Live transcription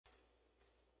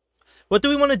What do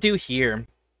we want to do here?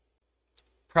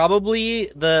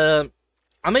 Probably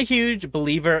I'm a huge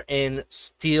believer in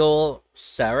Steel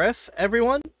Seraph,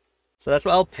 everyone. So that's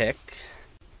what I'll pick.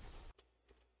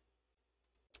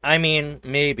 I mean,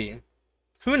 maybe.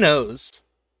 Who knows?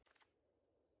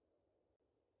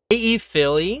 Hey,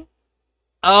 Philly.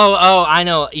 Oh, I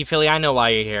know, Philly, I know why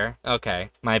you're here.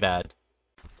 Okay, my bad.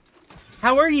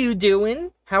 How are you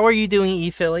doing? How are you doing,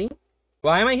 Philly?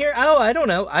 Why am I here? Oh, I don't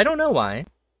know. I don't know why.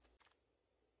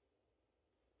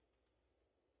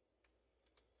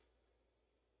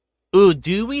 Ooh,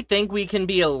 do we think we can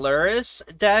be a Luris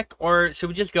deck, or should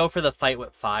we just go for the fight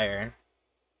with fire?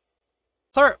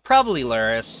 Probably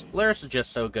Luris. Luris is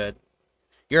just so good.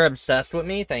 You're obsessed with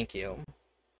me? Thank you.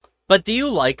 But do you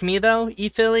like me, though,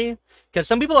 Philly? Because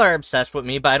some people are obsessed with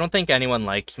me, but I don't think anyone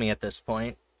likes me at this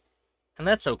point. And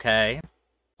that's okay.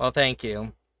 Well, thank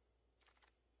you.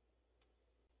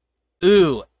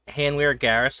 Ooh, Handwear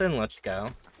Garrison, let's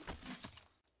go.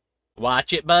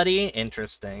 Watch it, buddy?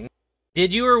 Interesting.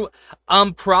 Did you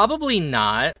or... probably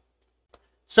not.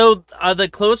 So, the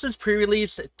closest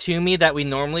pre-release to me that we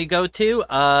normally go to,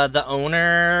 the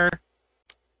owner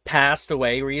passed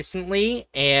away recently,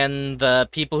 and the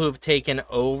people who've taken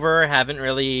over haven't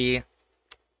really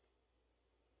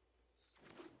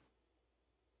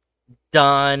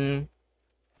done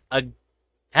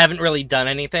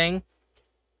anything.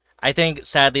 I think,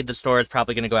 sadly, the store is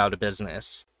probably going to go out of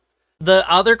business. The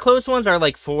other close ones are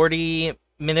like 40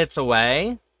 minutes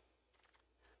away.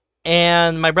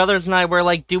 And my brothers and I were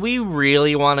like, do we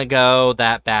really want to go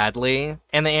that badly?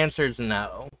 And the answer is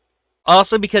no.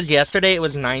 Also, because yesterday it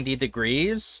was 90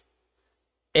 degrees.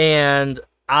 And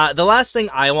the last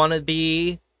thing I want to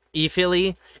be,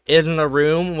 Philly, is in a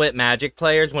room with Magic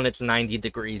players when it's 90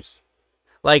 degrees.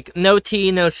 Like, no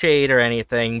tea, no shade or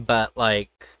anything, but like...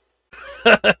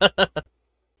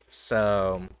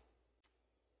 So...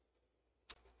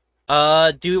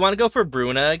 do we want to go for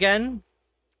Bruna again?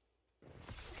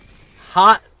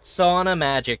 Hot sauna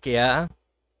magic, yeah.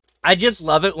 I just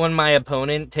love it when my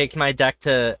opponent takes my deck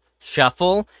to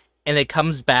shuffle and it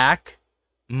comes back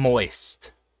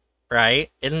moist,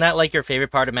 right? Isn't that like your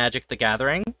favorite part of Magic the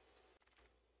Gathering?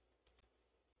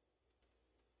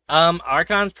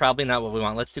 Archon's probably not what we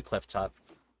want. Let's do Clifftop.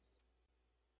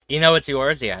 You know it's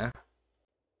yours, yeah.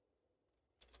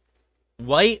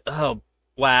 White, oh,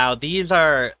 wow, these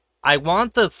are... I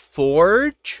want the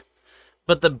Forge,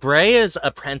 but the Brea's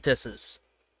Apprentice is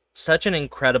such an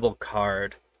incredible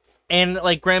card. And,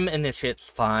 like, Grim Initiate's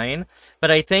fine,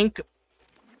 but I think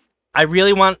I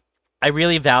really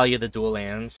value the dual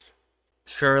lands.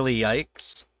 Surely,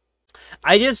 yikes.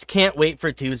 I just can't wait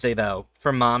for Tuesday, though,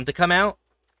 for Mom to come out.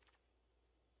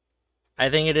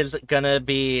 I think it is gonna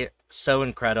be so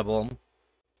incredible.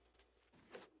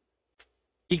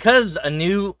 Because a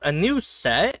new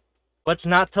set? What's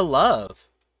not to love?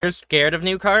 You're scared of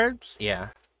new cards? Yeah.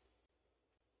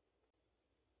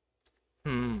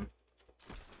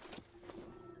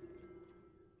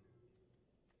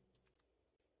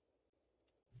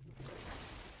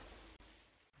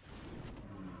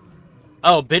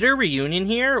 Oh, Bitter Reunion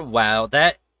here? Wow,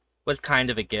 that was kind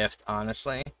of a gift,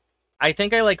 honestly. I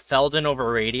think I like Feldon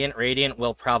over Radiant. Radiant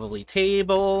will probably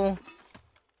table.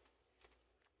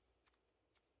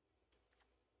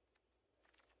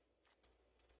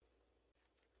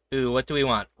 Ooh, what do we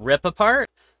want? Rip Apart?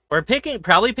 We're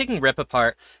probably picking Rip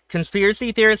Apart.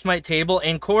 Conspiracy Theorist might table,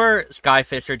 and Core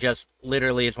Skyfisher just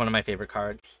literally is one of my favorite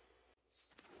cards.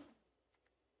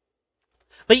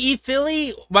 But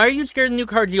Philly, why are you scared of new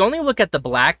cards? You only look at the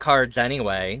black cards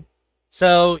anyway.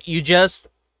 So you just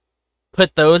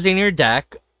put those in your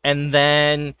deck, and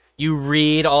then you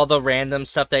read all the random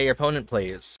stuff that your opponent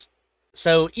plays.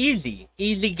 So easy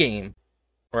game,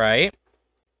 right?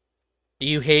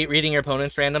 You hate reading your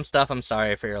opponent's random stuff? I'm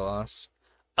sorry for your loss.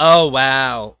 Oh,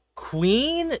 wow.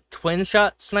 Queen Twin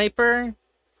Shot Sniper?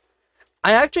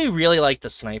 I actually really like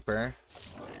the Sniper.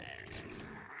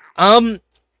 I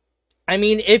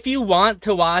mean, if you want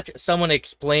to watch someone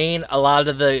explain a lot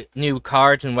of the new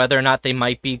cards and whether or not they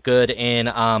might be good in,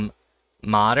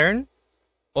 Modern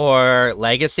or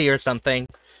Legacy or something,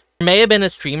 there may have been a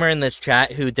streamer in this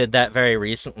chat who did that very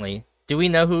recently. Do we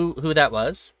know who that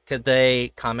was? Could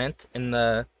they comment in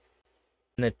the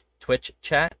Twitch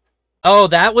chat? Oh,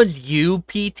 that was you,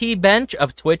 PT Bench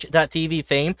of Twitch.tv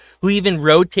fame, who even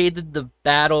rotated the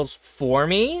battles for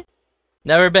me?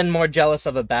 Never been more jealous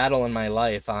of a battle in my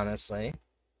life, honestly.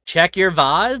 Check your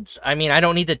VODs? I mean, I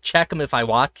don't need to check them if I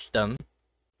watched them.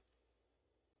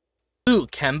 Ooh,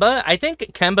 Kemba? I think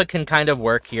Kemba can kind of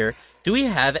work here. Do we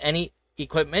have any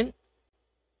equipment?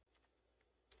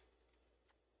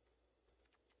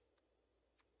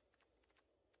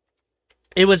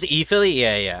 It was E-Philly?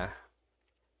 Yeah, yeah.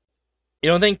 You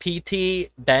don't think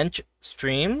PT bench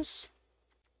streams?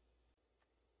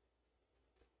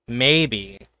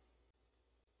 Maybe.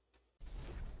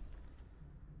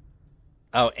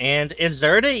 Oh, and is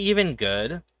Zirda even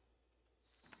good?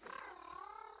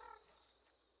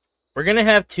 We're gonna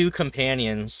have two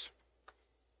companions,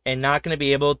 and not gonna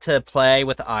be able to play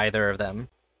with either of them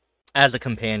as a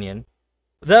companion.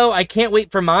 Though, I can't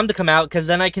wait for Mom to come out, because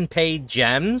then I can pay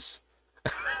gems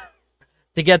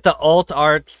to get the alt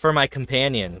arts for my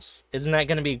companions. Isn't that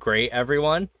gonna be great,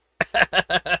 everyone?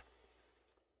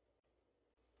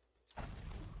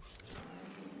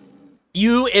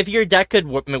 If your deck could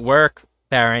work,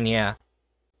 Baron, yeah.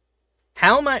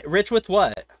 How am I rich with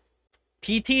what?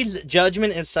 PT's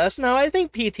judgment is sus? No, I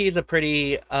think PT is a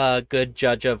pretty good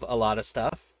judge of a lot of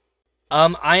stuff.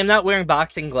 I am not wearing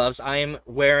boxing gloves. I am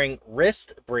wearing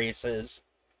wrist braces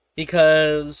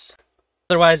because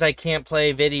otherwise I can't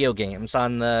play video games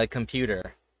on the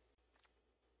computer.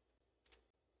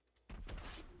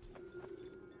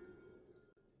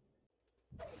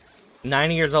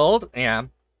 $90 years old? Yeah.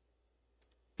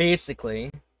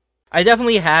 Basically. I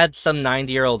definitely had some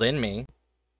 90-year-old in me.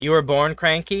 You were born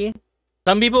cranky?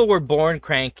 Some people were born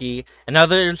cranky, and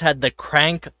others had the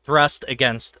crank thrust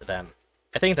against them.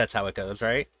 I think that's how it goes,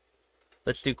 right?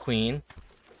 Let's do queen.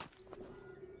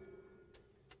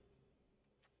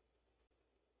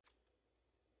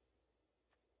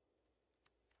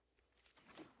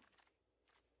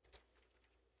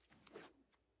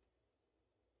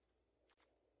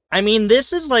 I mean,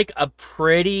 this is like a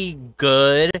pretty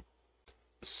good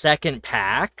second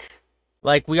pack.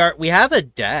 Like, we have a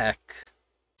deck.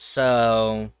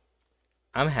 So,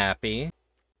 I'm happy.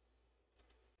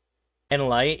 And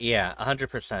light? Yeah,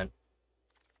 100%.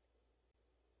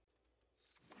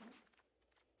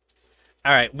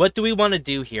 Alright, what do we want to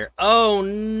do here? Oh,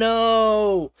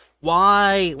 no!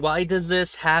 Why? Why does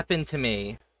this happen to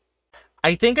me?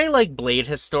 I think I like Blade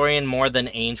Historian more than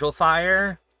Angel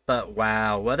Fire. But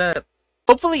wow, what a...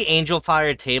 Hopefully Angel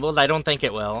Fire tables. I don't think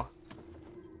it will.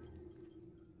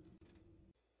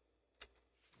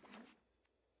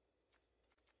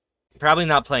 Probably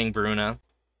not playing Bruna.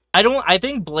 I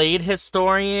think Blade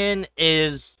Historian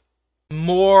is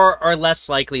more or less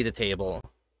likely to table.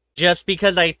 Just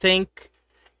because I think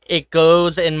it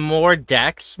goes in more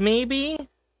decks, maybe?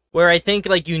 Where I think,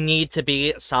 like, you need to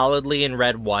be solidly in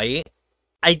red-white.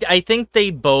 I think they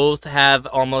both have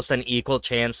almost an equal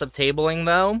chance of tabling,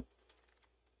 though.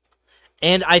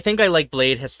 And I think I like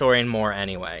Blade Historian more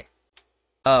anyway.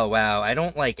 Oh, wow, I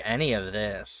don't like any of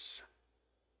this.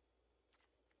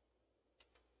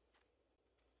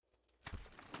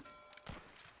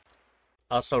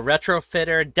 Also,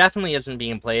 Retrofitter definitely isn't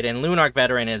being played, and Lunarch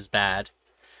Veteran is bad.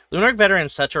 Lunarch Veteran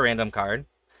is such a random card.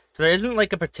 There isn't,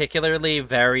 like, a particularly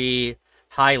very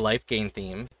high life gain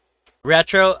theme.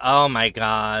 Retro, oh my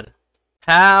god.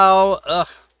 How? Ugh,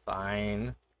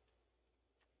 fine.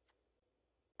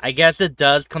 I guess it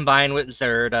does combine with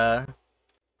Zirda.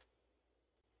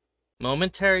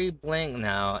 Momentary Blink,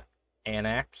 no.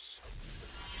 Annex.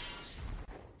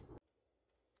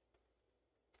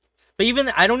 But even,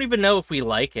 I don't even know if we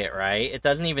like it, right? It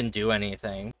doesn't even do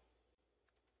anything.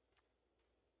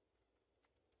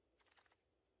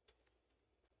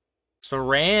 So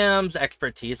Ram's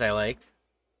expertise I like.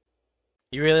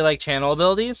 You really like channel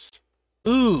abilities?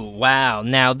 Ooh, wow.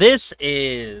 Now this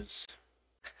is...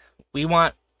 We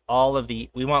want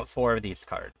we want 4 of these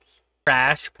cards.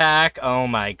 Crash Pack, oh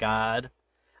my god.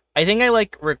 I think I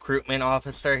like Recruitment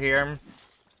Officer here.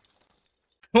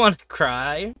 I want to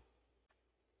cry.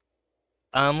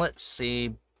 Let's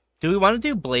see. Do we want to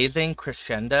do Blazing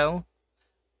Crescendo?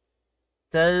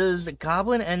 Does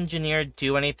Goblin Engineer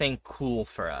do anything cool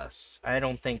for us? I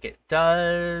don't think it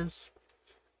does.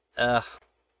 Ugh.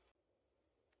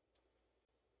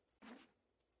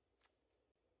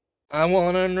 I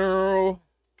wanna know.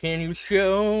 Can you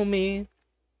show me?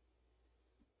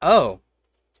 Oh.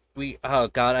 Oh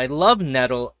god, I love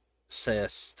Nettle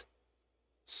Cyst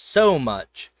so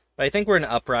much. But I think we're an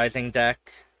Uprising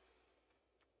deck.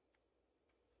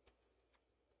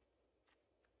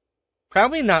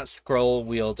 Probably not Scroll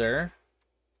Wielder.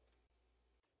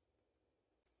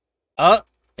 Oh,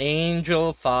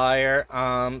 Angel Fire.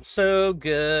 So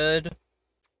good.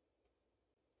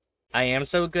 I am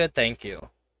so good, thank you.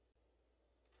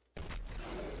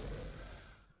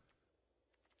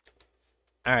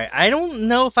 Alright, I don't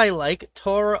know if I like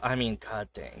Toro. I mean, god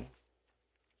dang.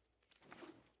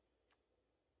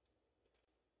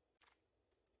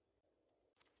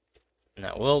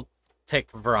 No, we'll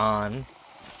pick Vron.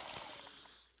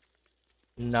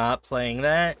 Not playing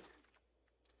that.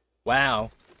 Wow.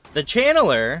 The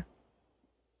Channeler.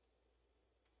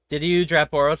 Did you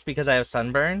draft Boros because I have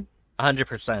sunburn?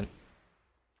 100%.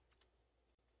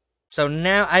 So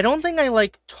now, I don't think I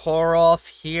like Torolf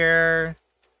here.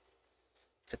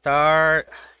 Cathar.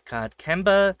 God,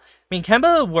 Kemba. I mean,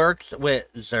 Kemba works with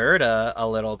Zirda a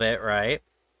little bit, right?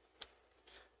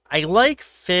 I like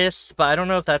Fist, but I don't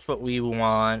know if that's what we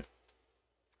want.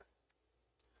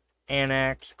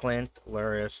 Anax, Clint,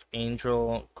 Luris,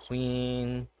 Angel,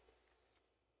 Queen.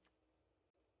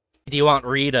 Do you want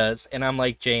Rita's? And I'm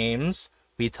like, James,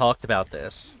 we talked about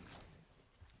this.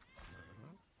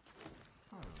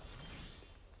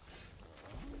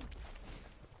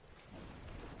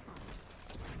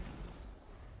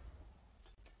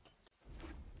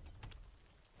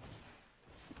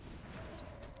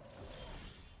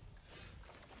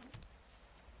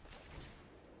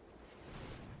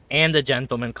 And the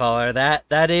gentleman caller.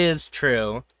 That is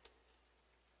true.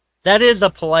 That is a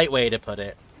polite way to put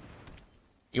it.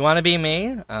 You want to be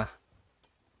me?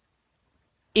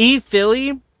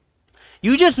 Philly,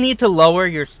 you just need to lower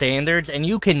your standards and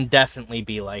you can definitely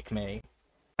be like me.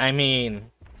 I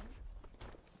mean,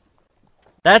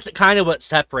 that's kind of what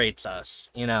separates us,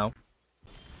 you know?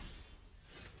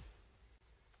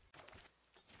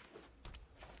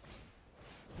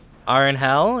 Are in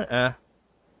hell?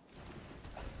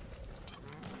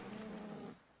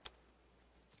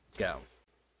 Go.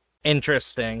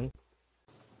 Interesting.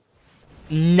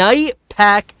 Night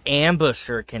Pack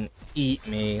Ambusher can eat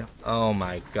me. Oh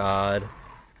my god.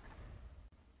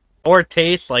 Or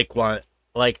taste like what,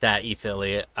 like that,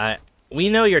 affiliate. We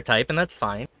know your type, and that's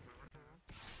fine.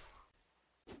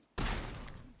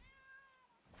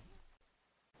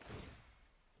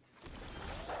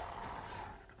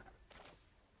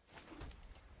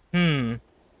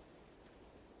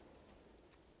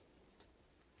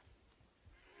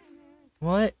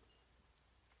 What?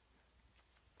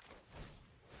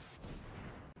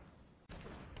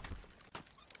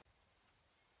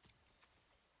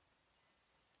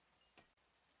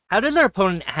 How does our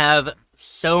opponent have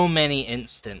so many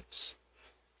instants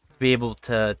to be able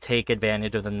to take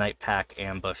advantage of the Night Pack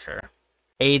Ambusher?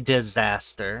 A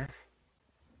disaster.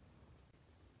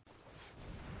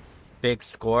 Big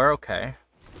score? Okay.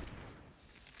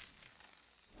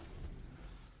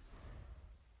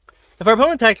 If our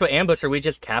opponent attacks with Ambusher, we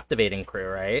just Captivating Crew,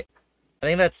 right? I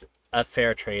think that's a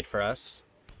fair trade for us.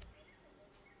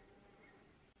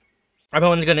 Our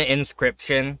opponent's gonna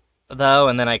Inscription, though,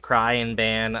 and then I cry and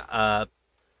ban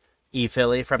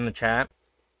Philly from the chat.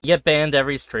 You get banned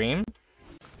every stream.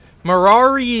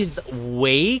 Mirari's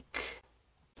Wake?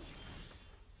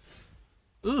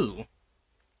 Ooh.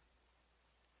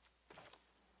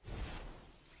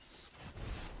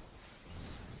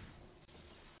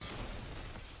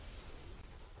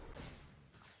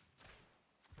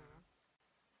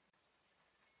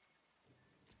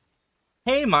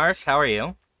 Hey Marsh, how are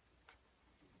you?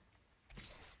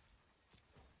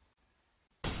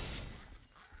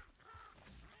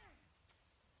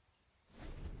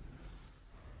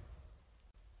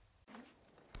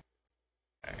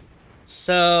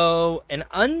 So, an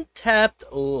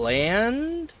untapped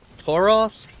land,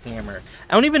 Torolf's Hammer.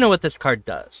 I don't even know what this card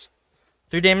does.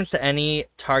 3 damage to any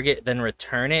target, then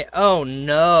return it. Oh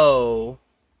no.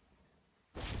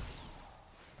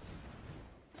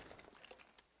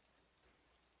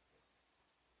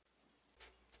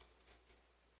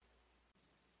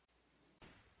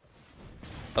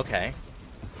 Okay.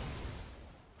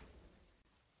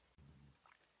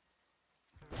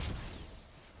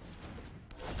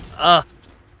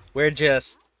 We're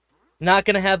just not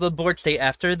gonna have a board state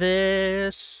after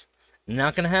this.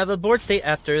 Not gonna have a board state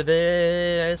after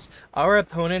this. Our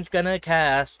opponent's gonna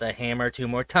cast the hammer 2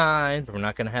 more times. We're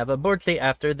not gonna have a board state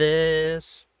after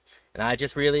this. And I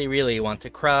just really, really want to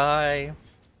cry.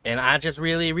 And I just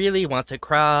really, really want to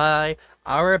cry.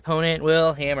 Our opponent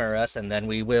will hammer us, and then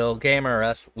we will gamer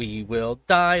us. We will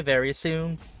die very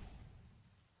soon.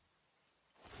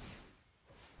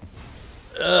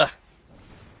 Ugh.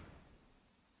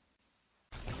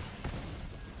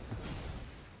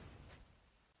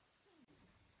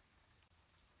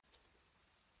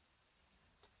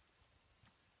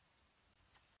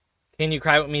 Can you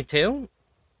cry with me too?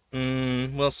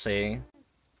 We'll see.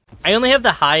 I only have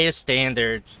the highest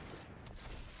standards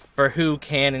for who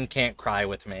can and can't cry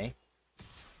with me.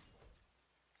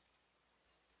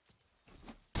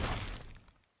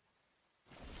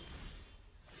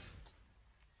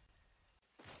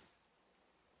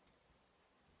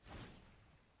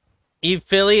 Eve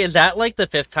Philly, is that like the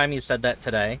 5th time you said that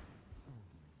today?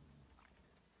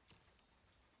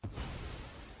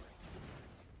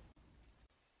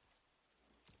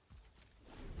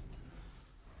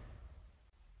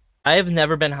 I have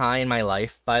never been high in my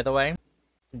life, by the way.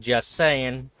 Just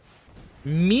saying.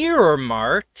 Mirror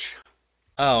March?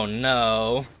 Oh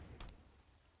no.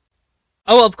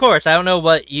 Oh, of course, I don't know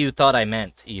what you thought I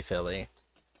meant, E-Philly.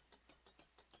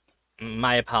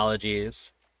 My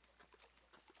apologies.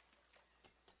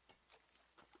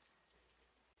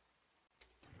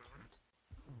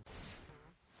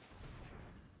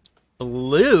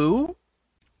 Blue?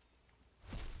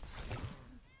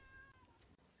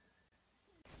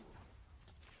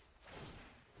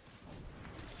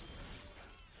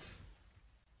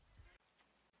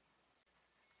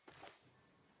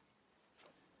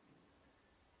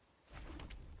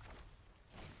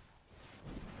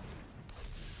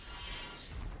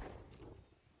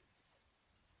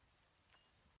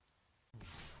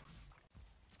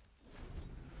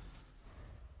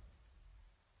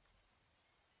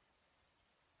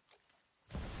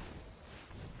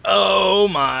 Oh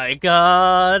my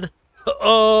god.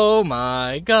 Oh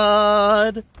my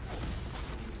god.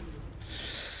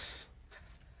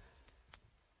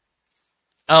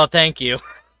 Oh, thank you.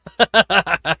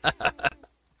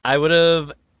 I would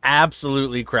have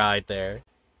absolutely cried there.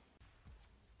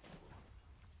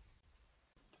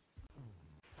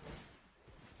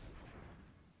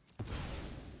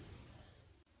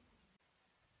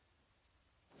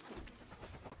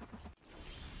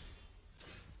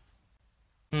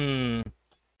 Hmm.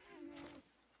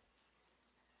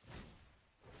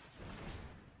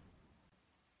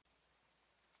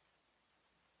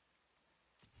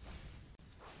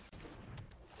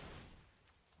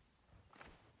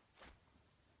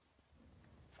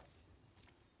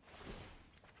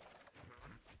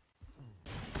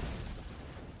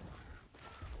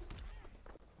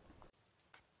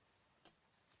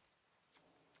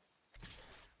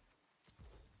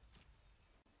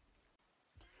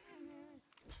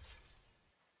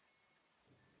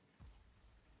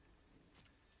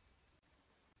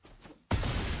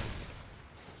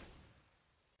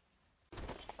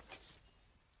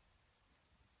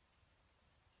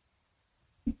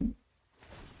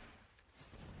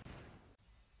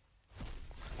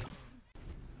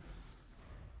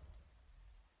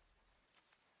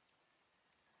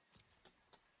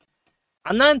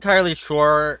 I'm not entirely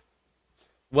sure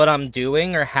what I'm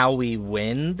doing or how we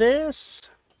win this.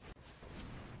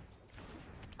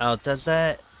 Oh, does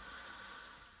that?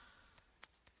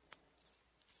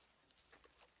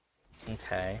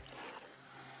 Okay.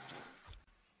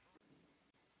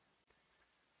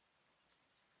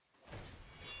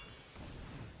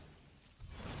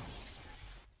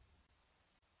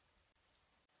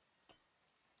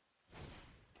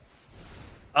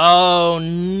 Oh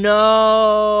no!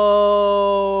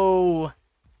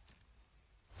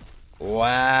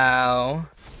 Wow.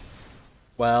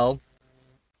 Well,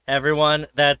 everyone,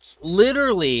 that's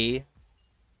literally...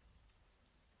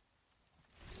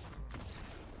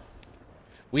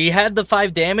 We had the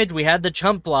 5 damage, we had the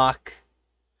chump block,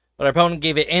 but our opponent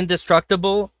gave it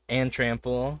indestructible and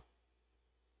trample.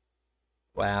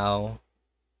 Wow.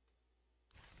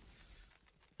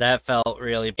 That felt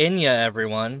really... Inya,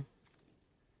 everyone.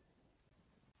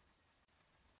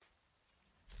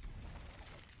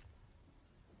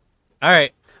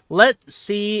 Alright, let's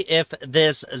see if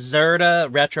this Zirda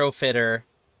retrofitter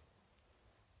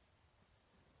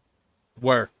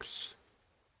works.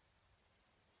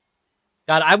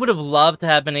 God, I would have loved to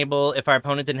have been able, if our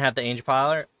opponent didn't have the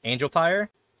Angel Fire.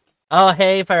 Oh,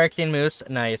 hey, Phyrexian Moose.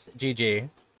 Nice. GG.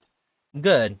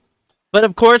 Good. But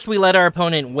of course we let our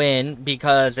opponent win,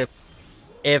 because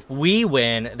if we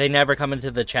win, they never come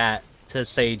into the chat to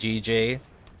say GG.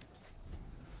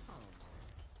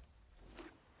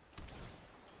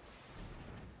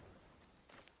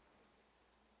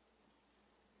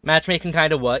 Matchmaking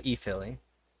kind of what? E-Philly.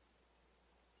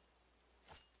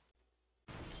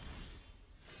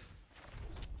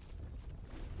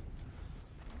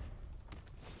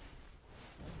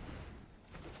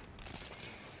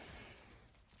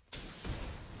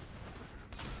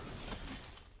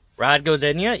 Rod goes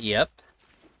in ya? Yep.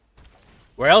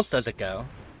 Where else does it go?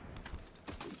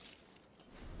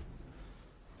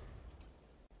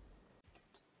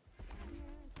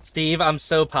 Steve, I'm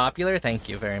so popular. Thank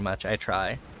you very much. I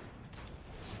try.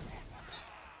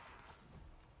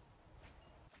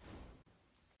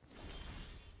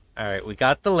 Alright, we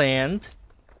got the land.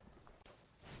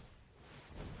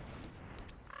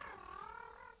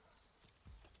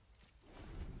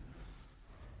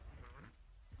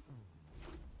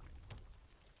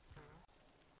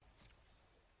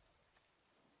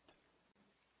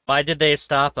 Why did they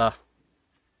stop?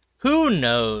 Who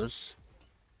knows?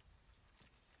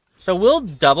 So we'll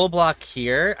double block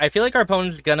here. I feel like our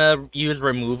opponent's gonna use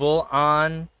removal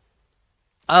on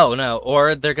Oh, no.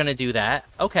 Or they're gonna do that.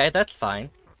 Okay, that's fine.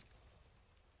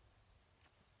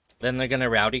 Then they're gonna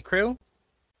rowdy crew?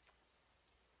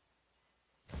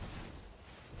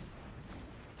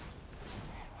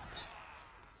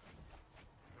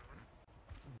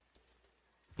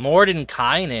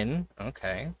 Mordenkainen?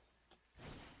 Okay.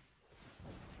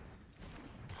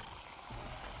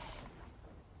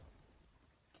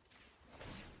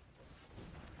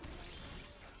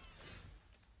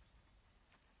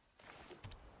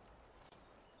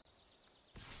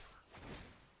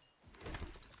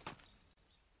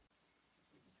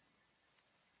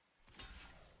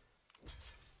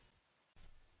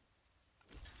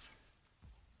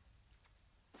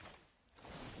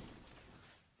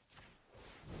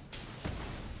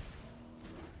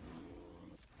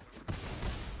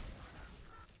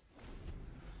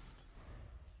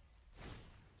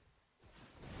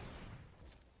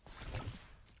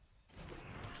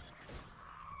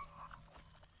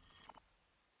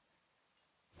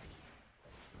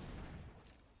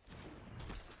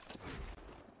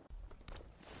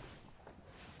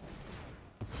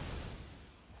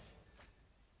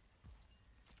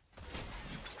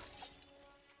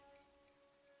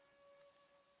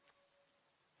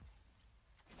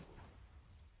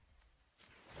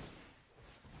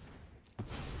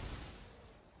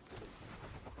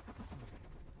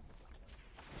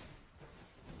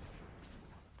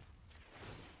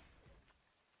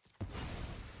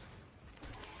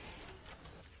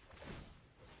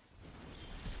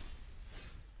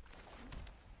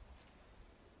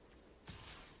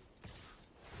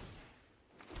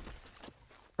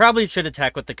 Probably should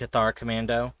attack with the Cathar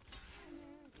Commando.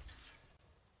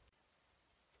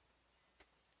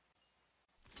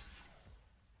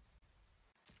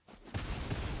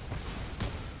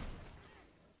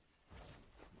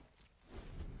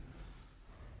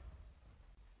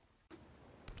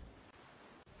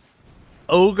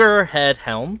 Ogre Head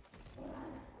Helm.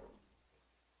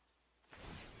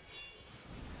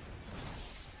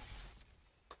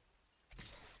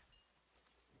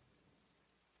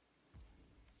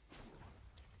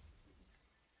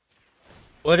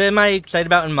 What am I excited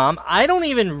about in Mom? I don't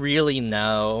even really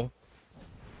know.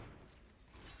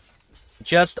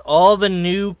 Just all the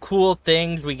new cool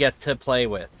things we get to play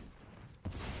with.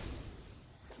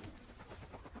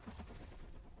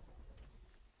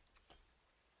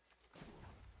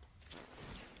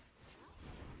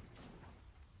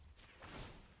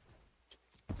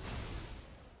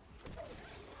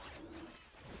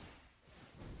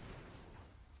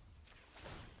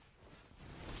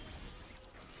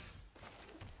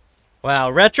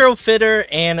 Wow, Retrofitter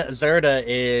and Zirda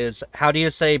is, how do you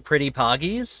say, pretty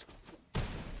poggies?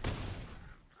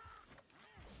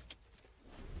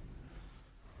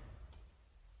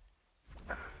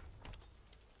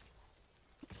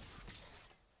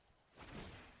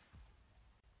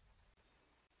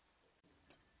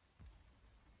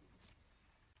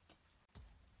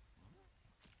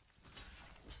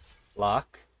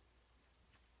 Lock.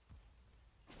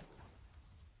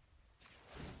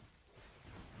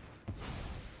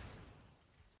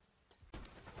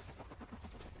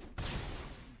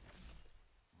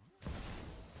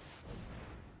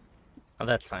 Oh,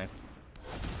 that's fine.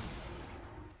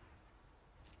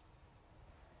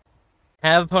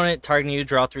 Have opponent targeting you,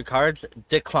 draw 3 cards,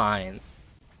 decline.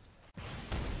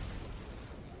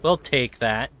 We'll take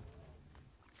that.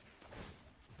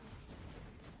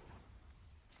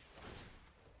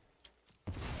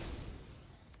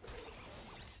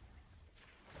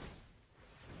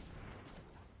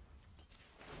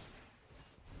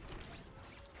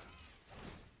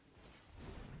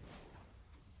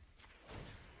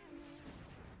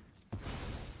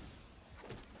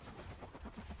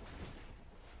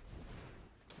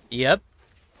 Yep.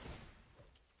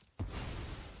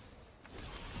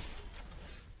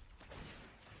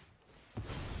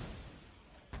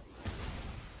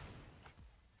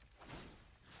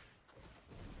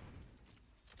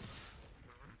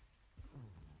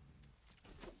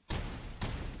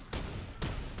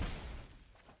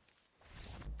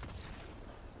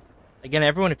 Again,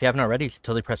 everyone, if you haven't already, you should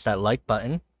totally press that like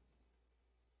button.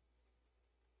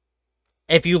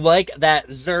 If you like that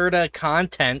Zirda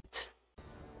content,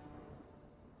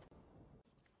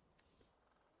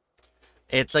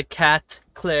 it's a cat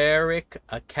cleric,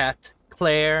 a cat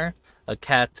claire, a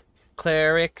cat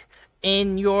cleric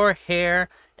in your hair,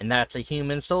 and that's a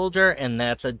human soldier, and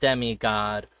that's a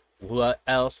demigod. What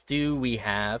else do we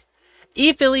have?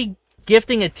 E-Philly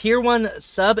gifting a tier 1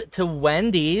 sub to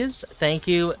Wendy's. Thank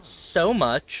you so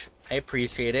much. I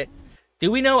appreciate it.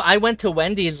 Do we know I went to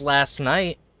Wendy's last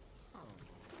night?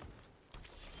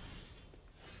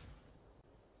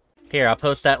 Here, I'll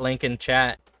post that link in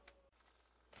chat.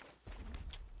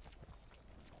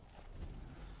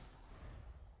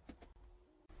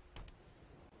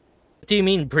 What do you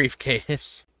mean,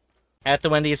 briefcase? At the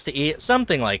Wendy's to eat?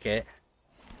 Something like it.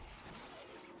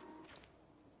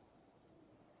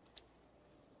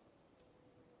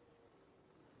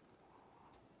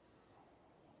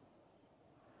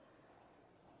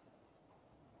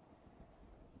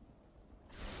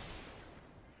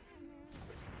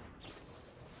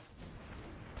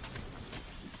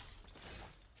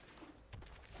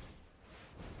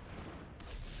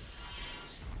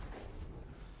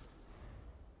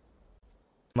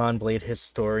 Come on, Blade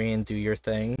Historian, do your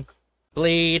thing.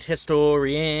 Blade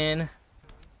Historian.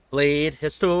 Blade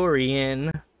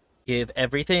Historian. Give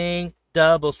everything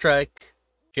double strike.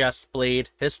 Just Blade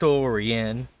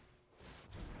Historian.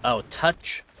 Oh,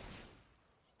 touch.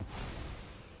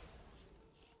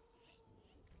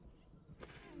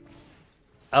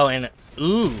 Oh, and...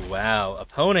 Ooh, wow.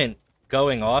 Opponent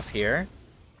going off here.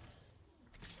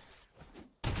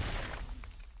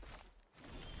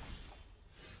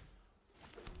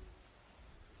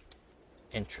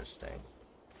 Interesting.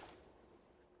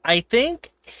 I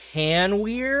think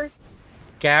Hanweir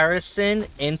Garrison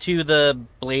into the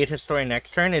Blade Historian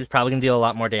next turn is probably going to deal a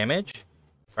lot more damage.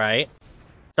 Right?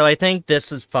 So I think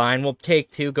this is fine. We'll take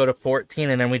 2, go to 14,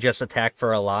 and then we just attack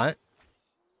for a lot.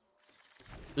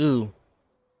 Ooh.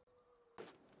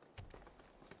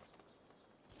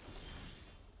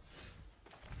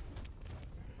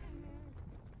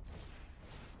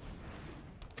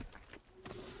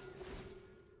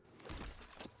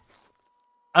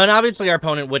 And obviously our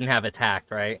opponent wouldn't have attacked,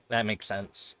 right? That makes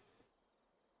sense.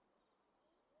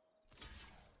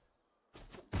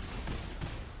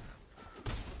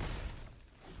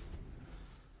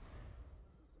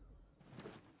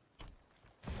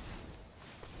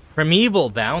 Primeval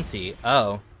Bounty.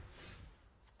 Oh.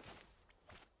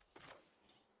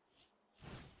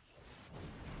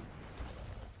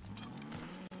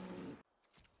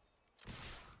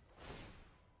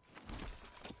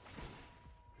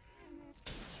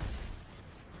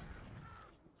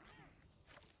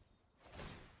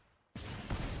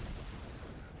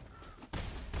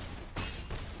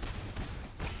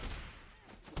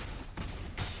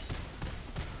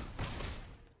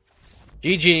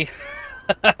 GG.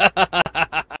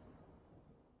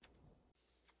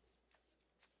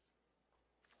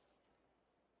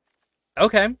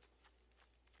 Okay.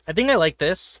 I think I like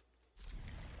this.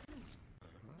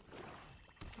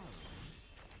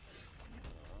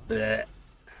 Blech.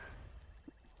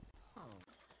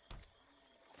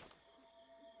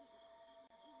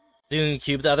 Doing a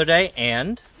cube the other day,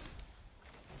 and...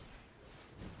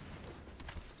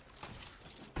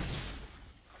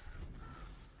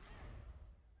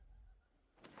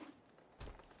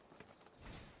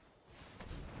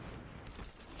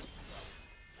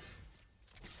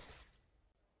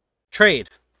 Trade.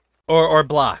 Or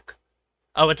block.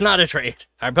 Oh, it's not a trade.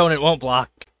 Our opponent won't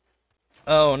block.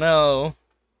 Oh, no.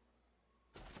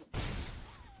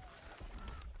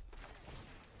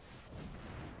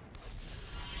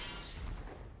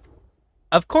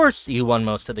 Of course you won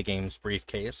most of the game's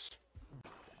briefcase.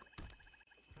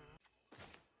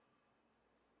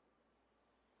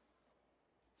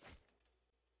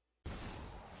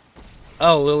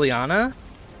 Oh, Liliana?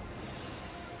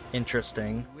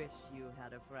 Interesting. Wish you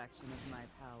had a fraction of my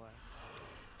power.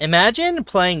 Imagine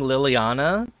playing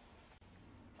Liliana.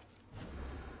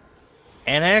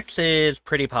 Annex is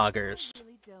pretty poggers.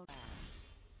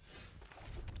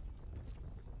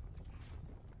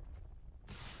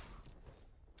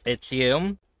 It's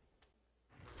you.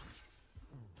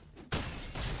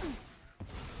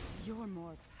 You're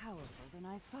more powerful than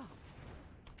I thought.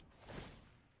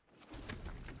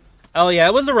 Oh yeah,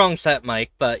 it was the wrong set,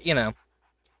 Mike, but you know.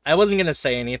 I wasn't gonna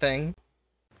say anything.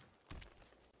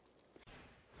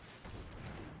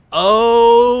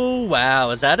 Oh,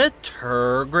 wow. Is that a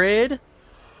Turgrid?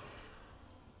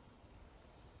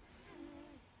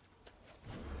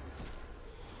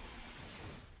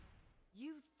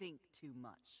 You think too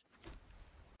much.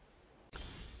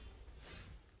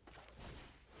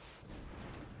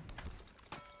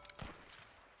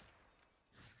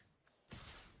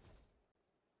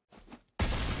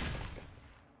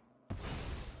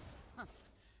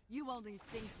 You only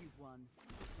think you've won.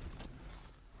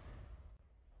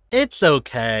 It's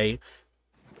okay.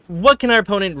 What can our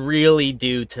opponent really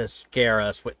do to scare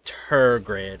us with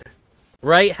Turgrid?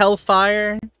 Right,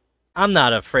 Hellfire? I'm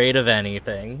not afraid of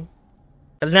anything.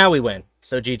 Because now we win,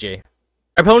 so GG.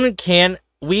 Our opponent can...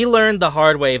 We learned the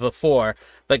hard way before,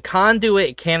 but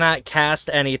Conduit cannot cast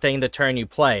anything the turn you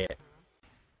play it.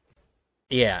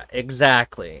 Yeah,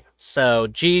 exactly. So,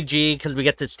 GG, because we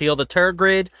get to steal the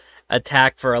Turgid,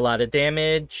 attack for a lot of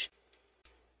damage.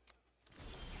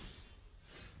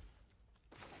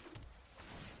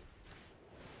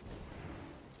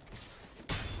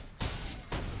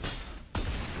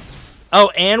 Oh,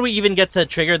 and we even get to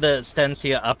trigger the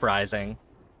Stensia Uprising.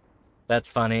 That's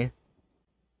funny.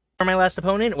 For my last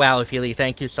opponent? Wow, Ophelia,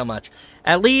 thank you so much.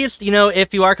 At least, you know,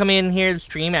 if you are coming in here to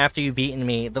stream after you've beaten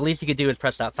me, the least you could do is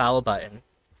press that follow button.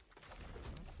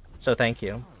 So thank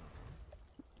you.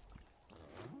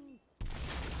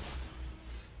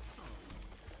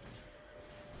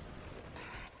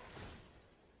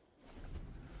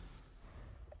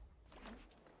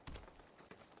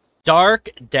 Dark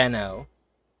Deno.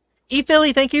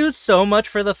 Philly, thank you so much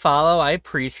for the follow. I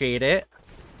appreciate it.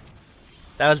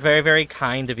 That was very, very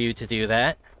kind of you to do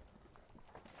that.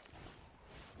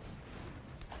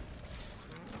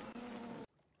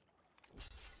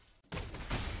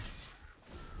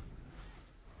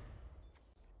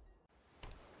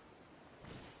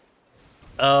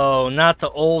 Oh, not the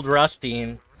old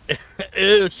Rustine.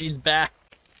 Ew, she's back.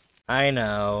 I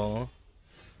know.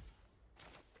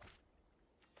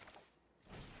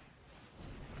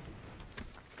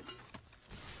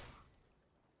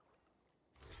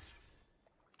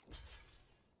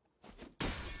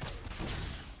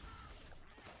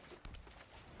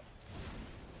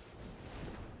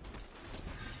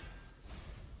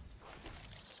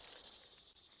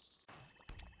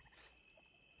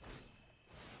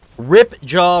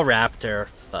 Ripjaw Raptor.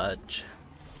 Fudge.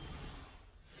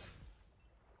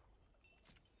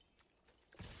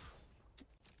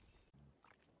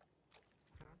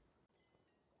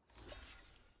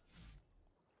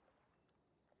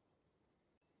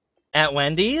 At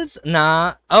Wendy's?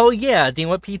 Nah. Oh yeah, Dean,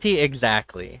 what PT?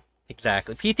 Exactly.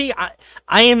 Exactly. PT,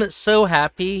 I am so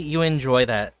happy you enjoy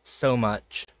that so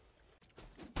much.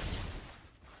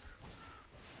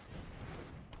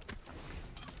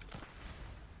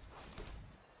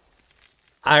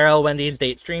 IRL Wendy's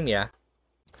date stream, yeah.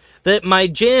 My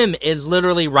gym is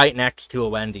literally right next to a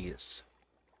Wendy's.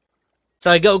 So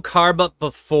I go carb up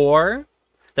before,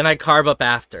 then I carb up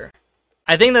after.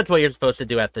 I think that's what you're supposed to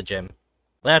do at the gym.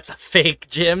 That's a fake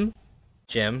gym.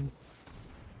 Gym.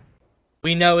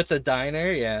 We know it's a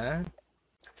diner, yeah.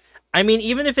 I mean,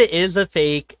 even if it is a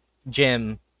fake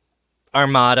gym,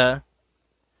 Armada,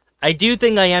 I do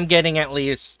think I am getting at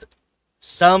least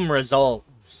some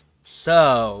results.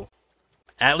 So,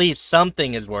 at least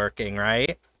something is working,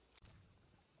 right?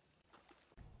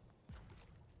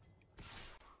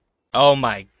 Oh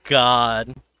my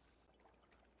god.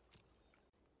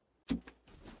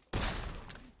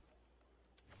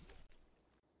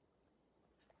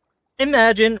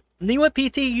 Imagine, Niwa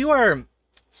PT, you are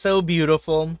so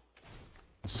beautiful.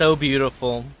 So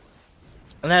beautiful.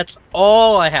 And that's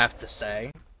all I have to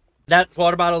say. That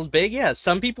water bottle's big? Yeah,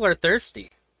 some people are thirsty.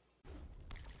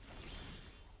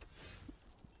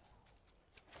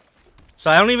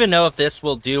 So I don't even know if this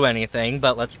will do anything,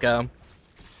 but let's go.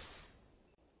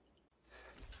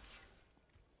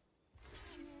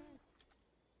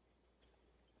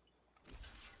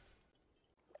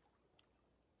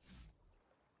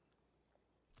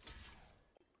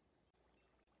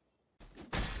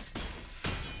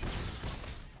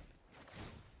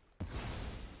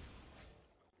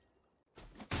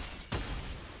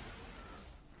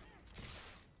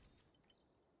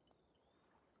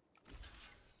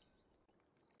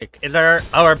 Is our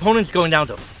opponent's going down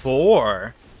to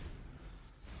 4?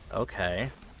 Okay.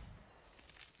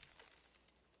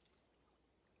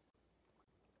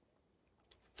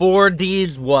 Four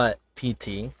D's what,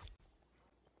 PT?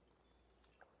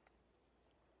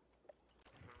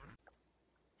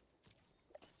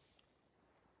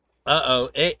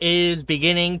 Uh-oh, it is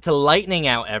beginning to lightning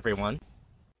out, everyone.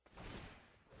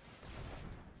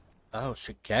 Oh,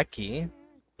 Shigeki.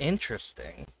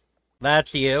 Interesting.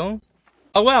 That's you?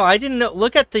 Oh, wow, I didn't know.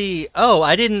 Look at the... Oh,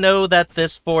 I didn't know that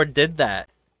this board did that.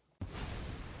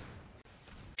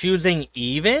 Choosing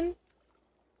even?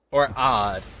 Or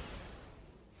odd?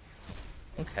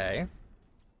 Okay.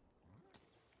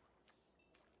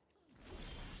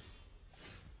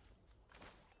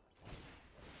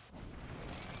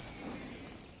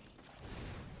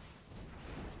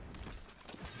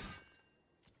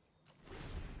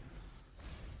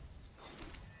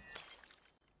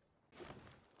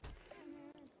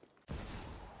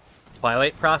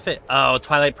 Twilight Prophet? Oh,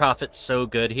 Twilight Prophet's so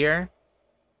good here.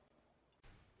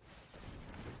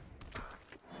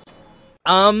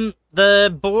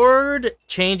 The board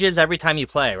changes every time you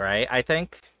play, right? I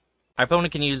think. Our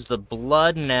opponent can use the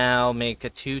blood now, make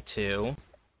a 2-2.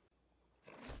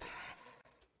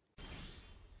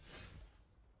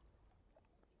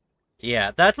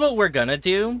 Yeah, that's what we're gonna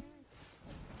do.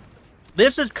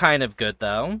 This is kind of good,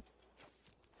 though.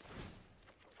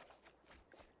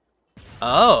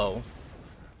 Oh.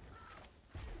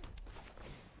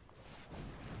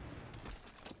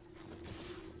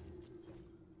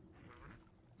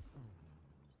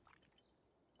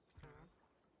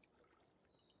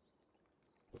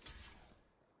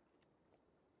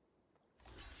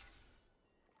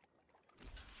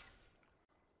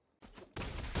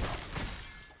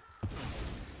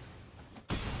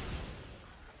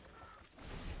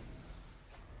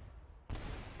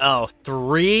 Oh,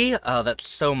 3? Oh, that's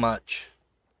so much.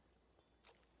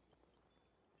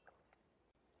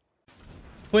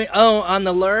 Wait, oh, on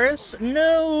the Luris?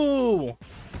 No!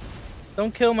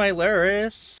 Don't kill my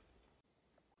Luris.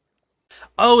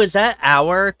 Oh, is that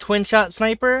our twin shot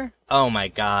sniper? Oh my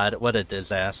god, what a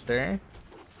disaster.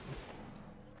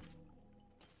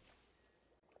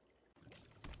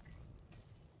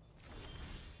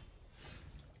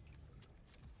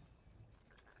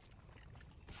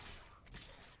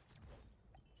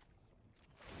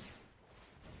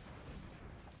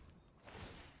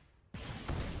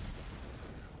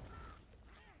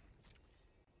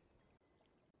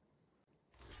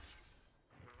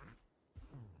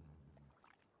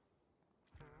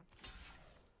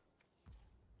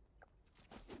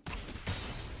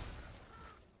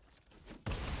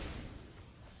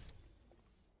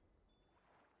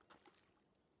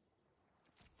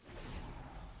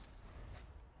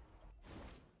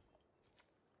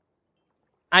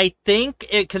 I think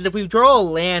it, because if we draw a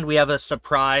land, we have a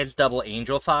surprise double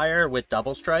Angel Fire with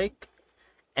double strike.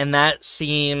 And that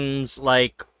seems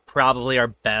like probably our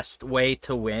best way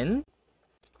to win.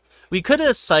 We could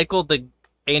have cycled the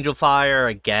Angel Fire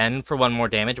again for one more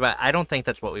damage, but I don't think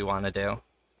that's what we want to do.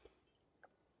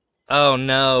 Oh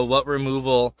no, what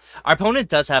removal? Our opponent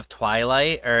does have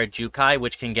Twilight or Jukai,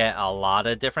 which can get a lot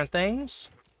of different things.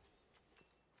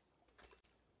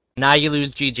 Now you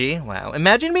lose GG. Wow.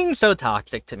 Imagine being so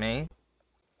toxic to me.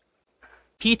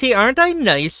 PT, aren't I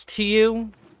nice to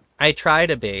you? I try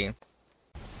to be.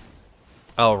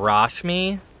 Oh,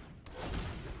 Rashmi?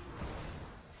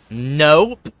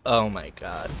 Nope. Oh my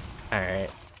god.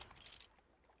 Alright.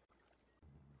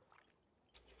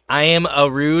 I am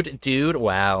a rude dude.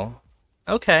 Wow.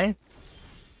 Okay.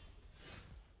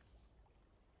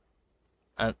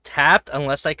 Tapped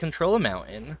unless I control a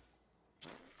mountain.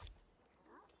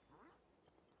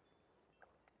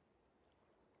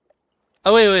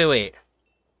 Oh, wait.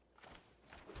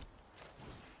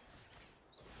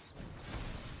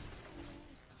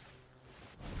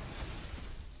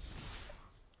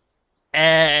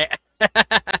 Eh.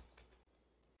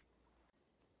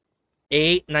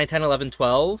 8, 9, 10, 11,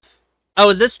 12. Oh,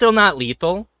 is this still not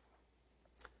lethal?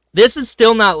 This is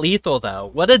still not lethal, though.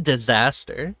 What a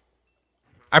disaster.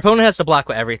 Our opponent has to block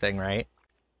with everything, right?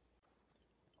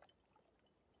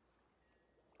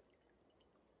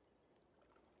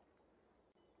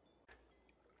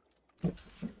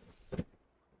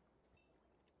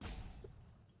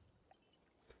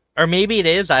 Or maybe it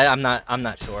is. I'm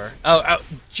not sure. Oh,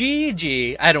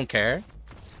 GG. I don't care.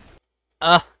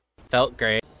 Felt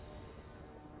great.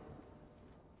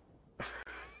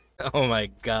 Oh my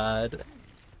god.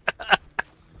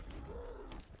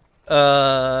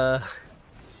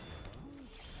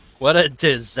 What a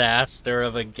disaster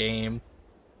of a game.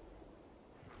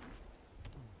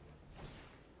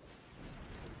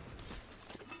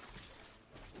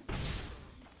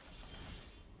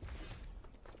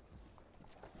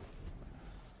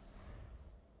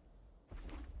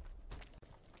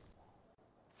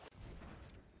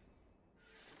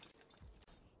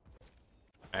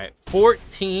 Alright,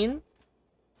 14.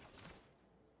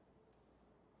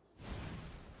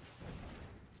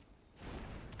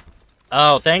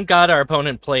 Oh, thank God our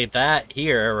opponent played that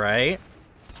here, right?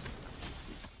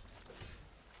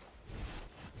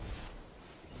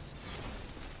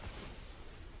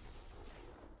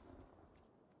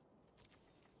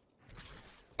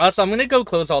 So I'm gonna go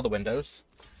close all the windows.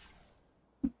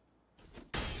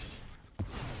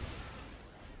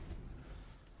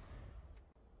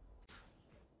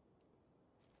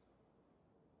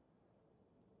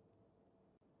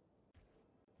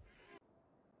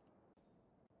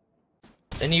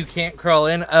 Then you can't crawl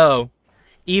in? Oh.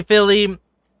 E-Philly,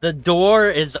 the door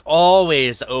is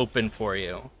always open for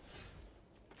you.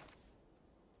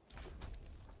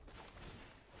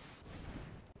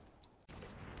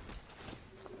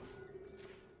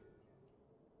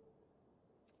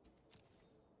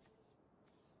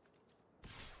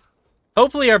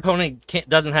 Hopefully our opponent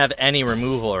doesn't have any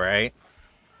removal, right?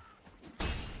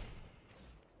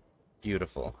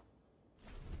 Beautiful.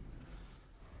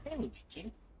 Hey,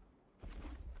 Luigi.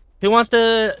 Who wants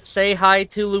to say hi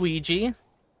to Luigi?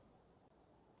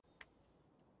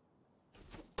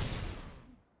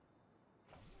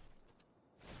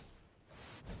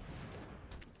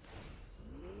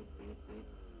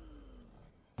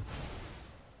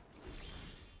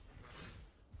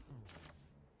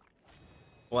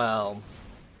 Well,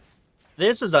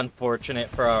 this is unfortunate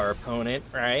for our opponent,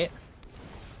 right?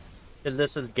 Because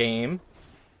this is game.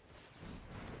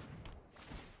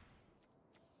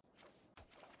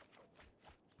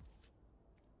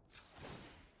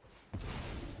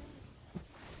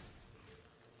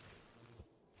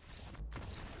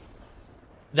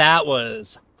 That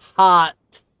was hot.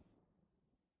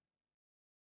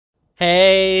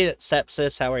 Hey,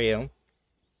 Sepsis, how are you?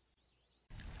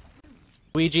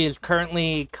 Luigi is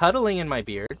currently cuddling in my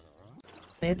beard.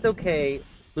 It's okay.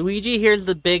 Luigi hears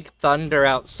the big thunder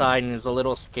outside and is a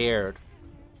little scared.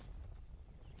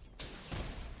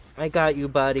 I got you,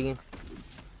 buddy.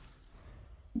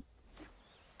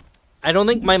 I don't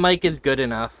think my mic is good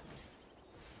enough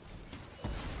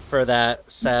for that,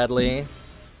 sadly.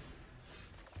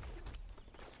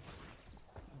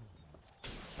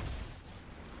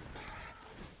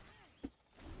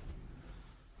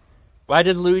 Why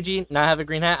does Luigi not have a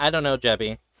green hat? I don't know,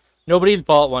 Jebby. Nobody's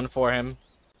bought one for him.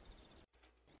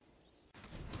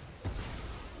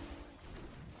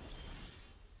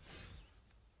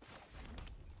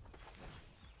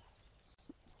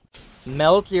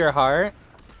 Melts your heart?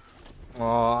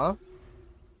 Aww.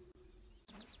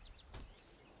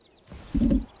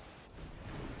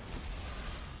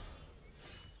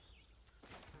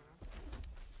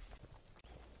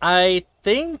 I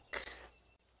think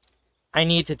I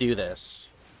need to do this.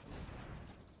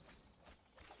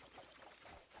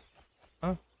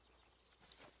 Huh.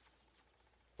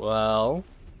 Well.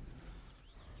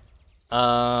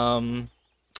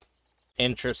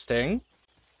 Interesting.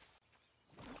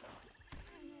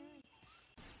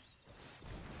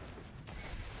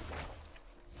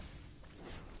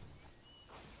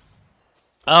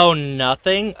 Oh,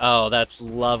 nothing? Oh, that's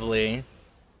lovely.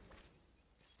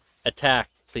 Attack,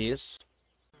 please.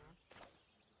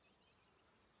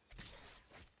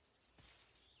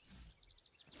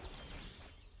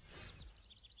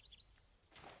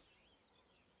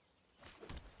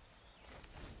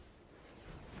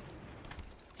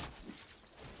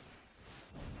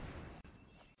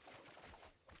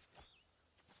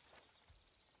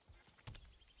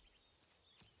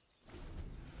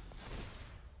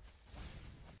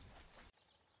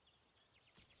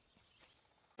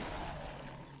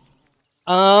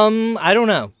 I don't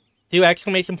know. Do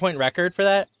exclamation point record for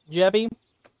that, Jebby?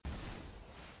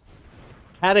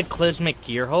 Cataclysmic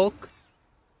Gearhulk?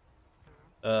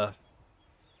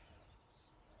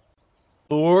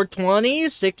 420,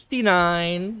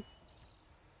 69.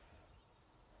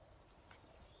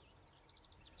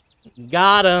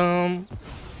 Got him.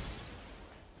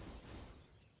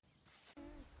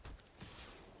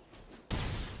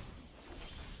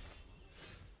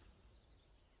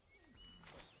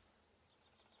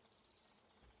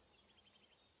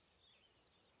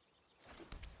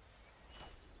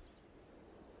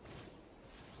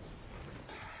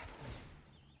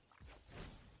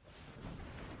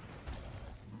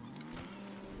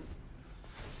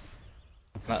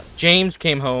 James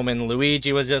came home and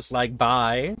Luigi was just like,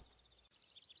 bye.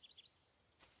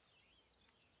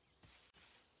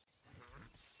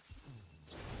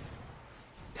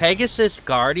 Pegasus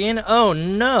Guardian? Oh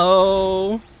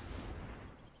no!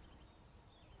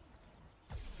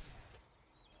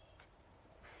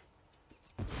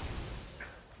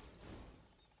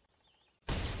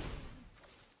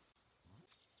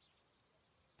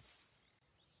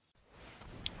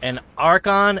 An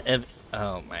Archon of...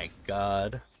 Oh my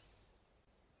god.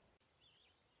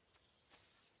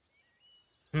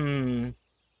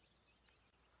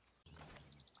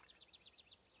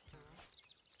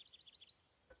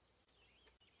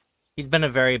 He's been a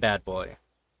very bad boy.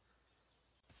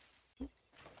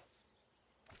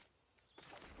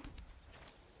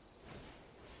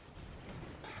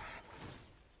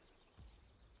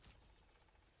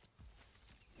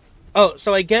 Oh,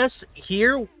 so I guess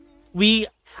here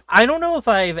I don't know if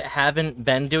I haven't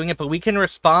been doing it, but we can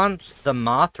respond the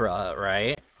Mothra,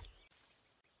 right?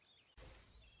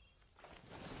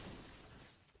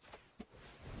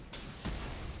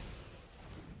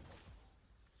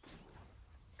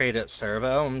 Trade at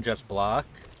servo and just block.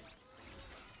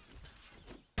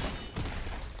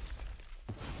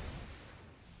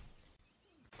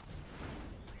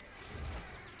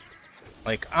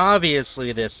 Like,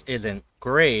 obviously this isn't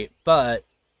great, but...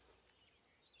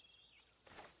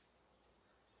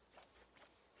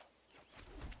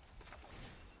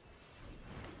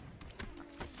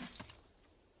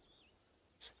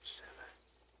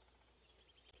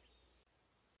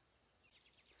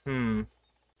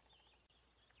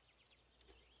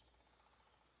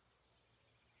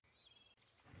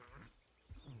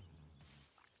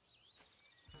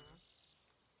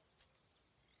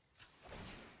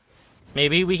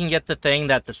 Maybe we can get the thing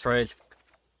that destroys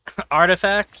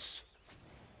artifacts?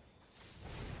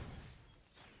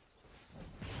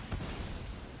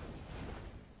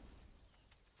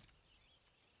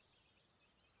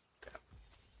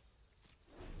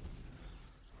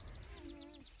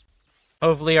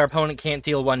 Hopefully our opponent can't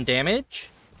deal 1 damage.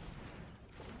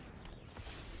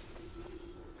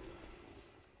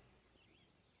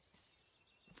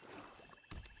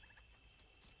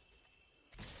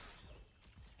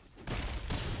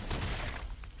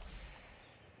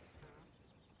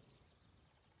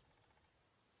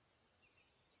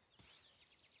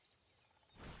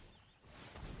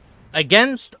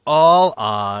 Against all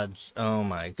odds. Oh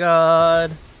my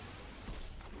god.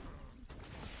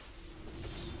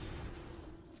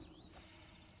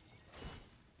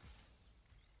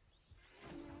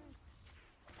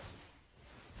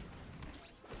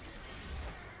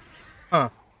 Huh.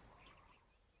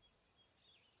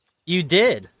 You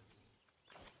did.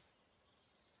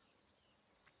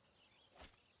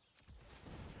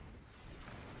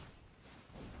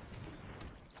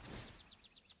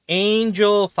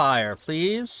 Angel fire,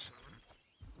 please.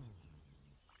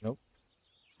 Nope.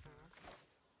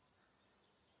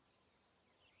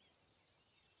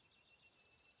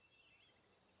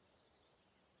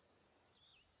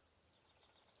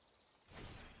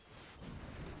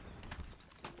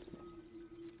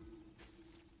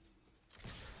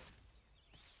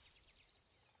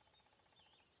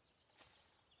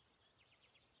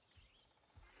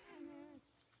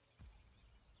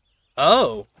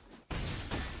 Oh.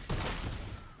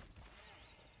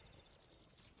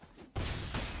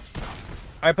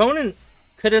 Our opponent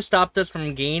could have stopped us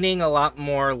from gaining a lot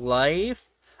more life.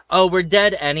 Oh, we're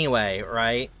dead anyway,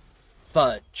 right?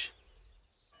 Fudge.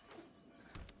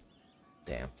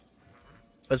 Damn.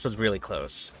 This was really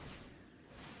close.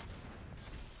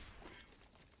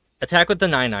 Attack with the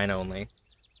 9/9 only.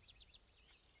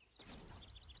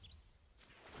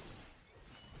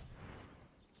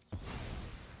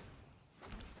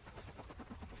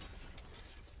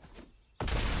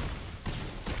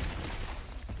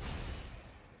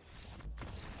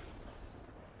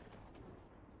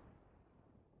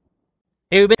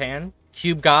 Hey, Pan,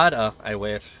 Cube God? Oh, I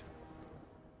wish.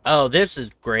 Oh, this is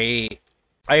great.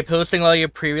 Are you posting all your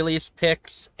pre-release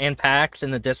picks and packs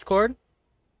in the Discord?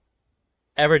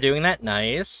 Ever doing that?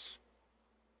 Nice.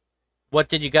 What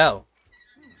did you go?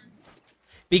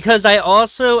 Because I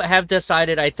also have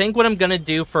decided, I think what I'm gonna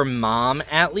do for Mom,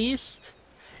 at least,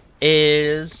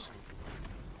 is...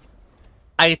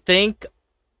 I think,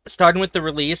 starting with the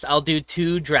release, I'll do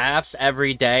 2 drafts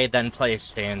every day, then play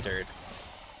Standard.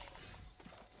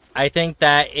 I think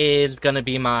that is gonna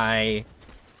be my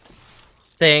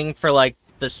thing for, like,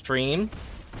 the stream.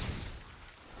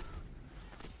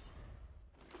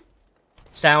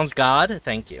 Sounds God?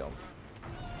 Thank you.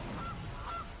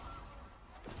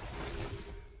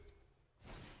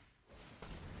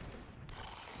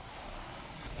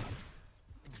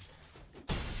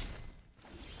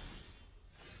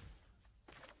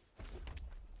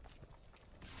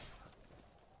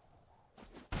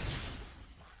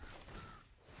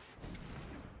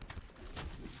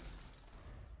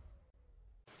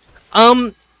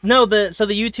 No, so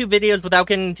the YouTube videos, without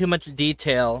getting too much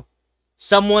detail,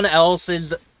 someone else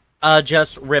is,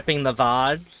 just ripping the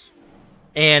VODs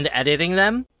and editing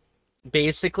them,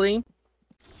 basically.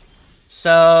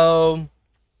 So,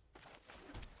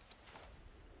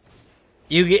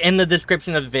 you get in the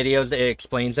description of the videos, it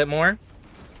explains it more.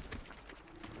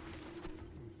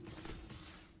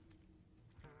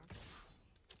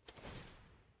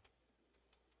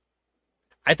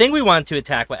 I think we want to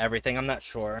attack with everything, I'm not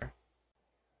sure.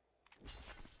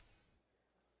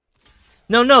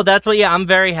 No, that's what, yeah, I'm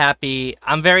very happy.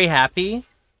 I'm very happy.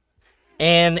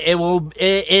 And it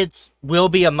will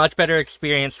be a much better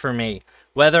experience for me.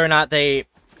 Whether or not it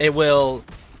will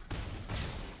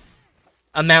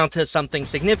amount to something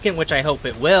significant, which I hope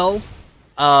it will.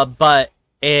 But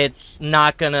it's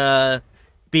not gonna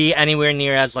be anywhere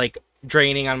near as, like,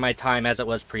 draining on my time as it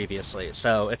was previously.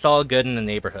 So, it's all good in the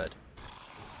neighborhood.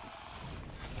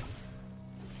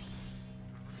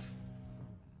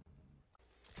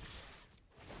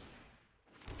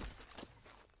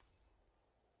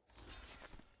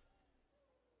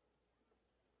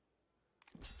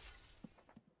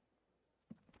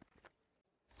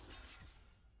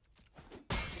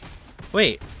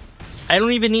 Wait, I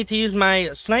don't even need to use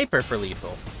my sniper for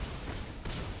lethal.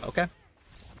 Okay.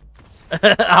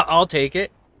 I'll take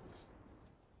it.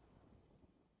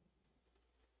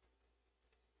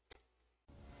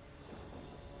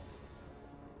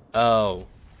 Oh.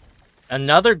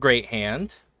 Another great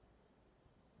hand.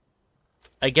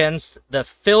 against the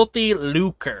filthy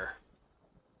lucre.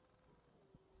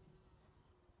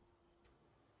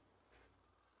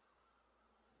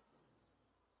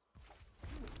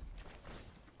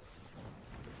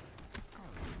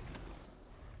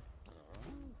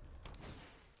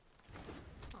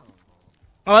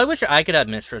 Oh, I wish I could have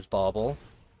Mistress Bauble.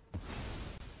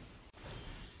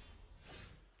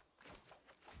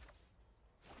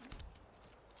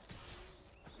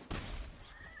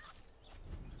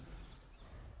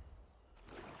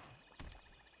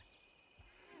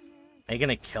 Are you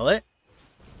gonna kill it?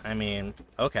 I mean,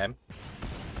 okay.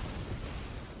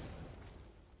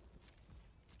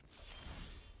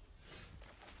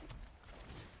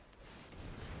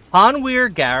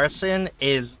 Hanweir Garrison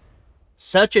is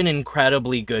such an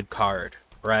incredibly good card,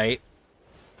 right?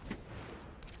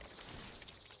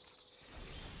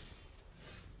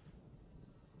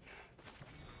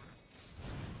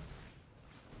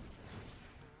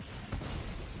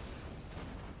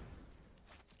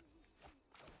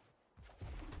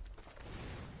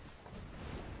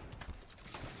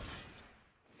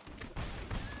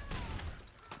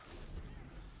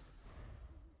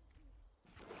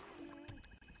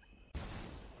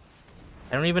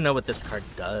 I don't even know what this card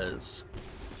does.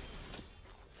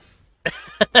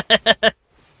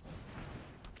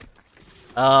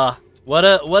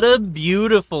 What a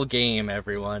beautiful game,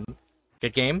 everyone.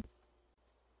 Good game?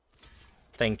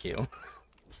 Thank you.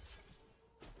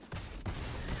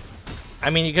 I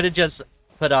mean, you could have just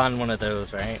put on one of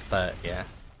those, right? But, yeah.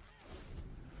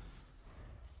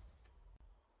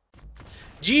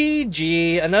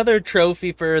 GG, another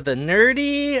trophy for the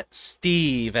nerdy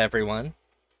Steve, everyone.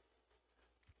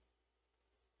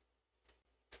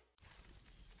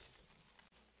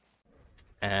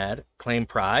 Add, claim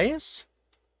prize.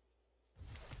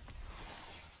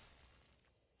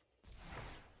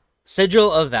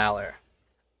 Sigil of Valor.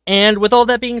 And with all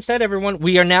that being said, everyone,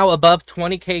 we are now above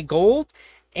 20k gold.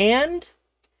 And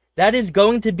that is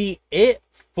going to be it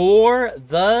for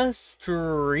the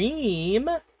stream.